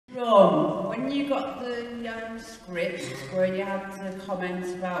when you got the script where you had to comment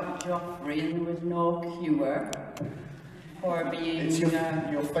about Joffrey and there was no cure for being... It's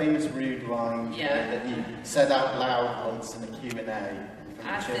your famous rude line that you said out loud once in a Q&A.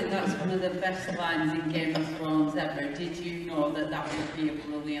 I think that's one of the best lines in Game of Thrones ever. Did you know that that would be a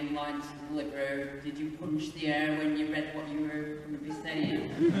brilliant line to deliver? Did you punch the air when you read what you were going to be saying?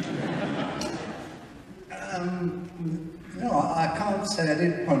 No, I can't say I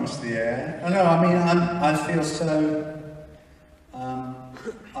did punch the air. No, I mean, I feel so, I'm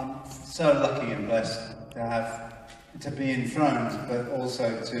so lucky and blessed to be enthroned, but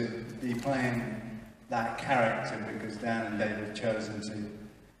also to be playing that character, because Dan and Dave have chosen to.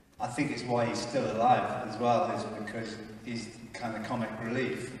 I think it's why he's still alive as well, is because he's kind of comic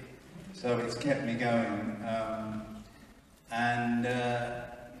relief. So it's kept me going.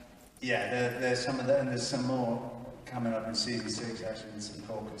 Yeah, there's some of that, and there's some more coming up in season 6, actually, in some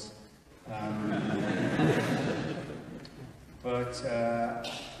caucus.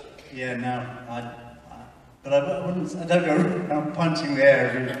 Yeah, no, but I don't go around punching the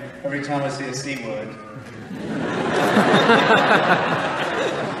air every time I see a C word.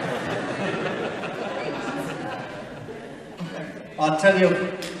 I'll tell you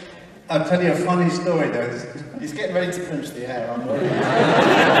a funny story though. He's getting ready to punch the air, I'm worried.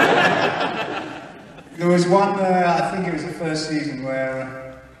 There was one, I think it was the first season,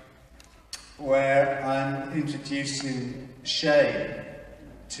 where I'm introducing Shay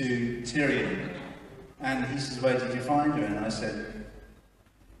to Tyrion. And he says, "Where did you find her?" And I said,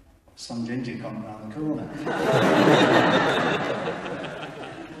 "Some ginger come around the corner."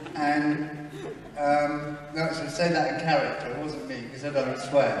 And no, so say that in character, it wasn't me, because I don't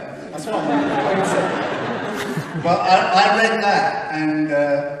swear. That's what I'm saying. But I read that, and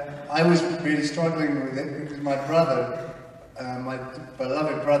I was really struggling with it, because my brother, my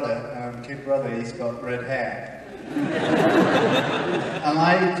beloved brother, kid brother, he's got red hair. And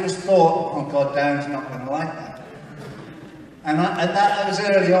I just thought, oh God, Dan's not going to like that. And that was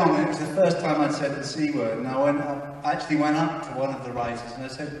early on. It was the first time I'd said the C word, and I actually went up to one of the writers and I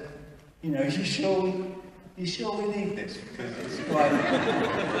said, "You know, you sure we need this, because it's quite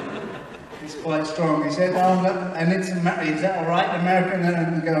strong." He said, "Oh, and is that all right, American?" And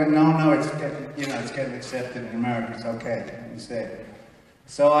I'm going, "No, it's getting accepted in America. It's okay." He said.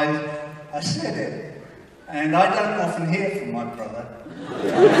 So I said it. And I don't often hear from my brother.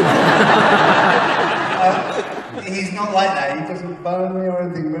 He's not like that. He doesn't bone me or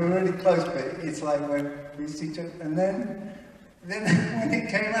anything. We're really close, but it's like when we see each other. And then when it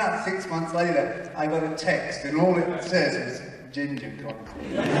came out 6 months later, I got a text, and all it says is "Ginger Concord."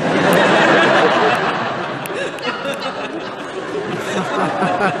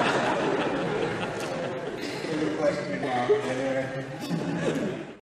 Question mark. Anyway.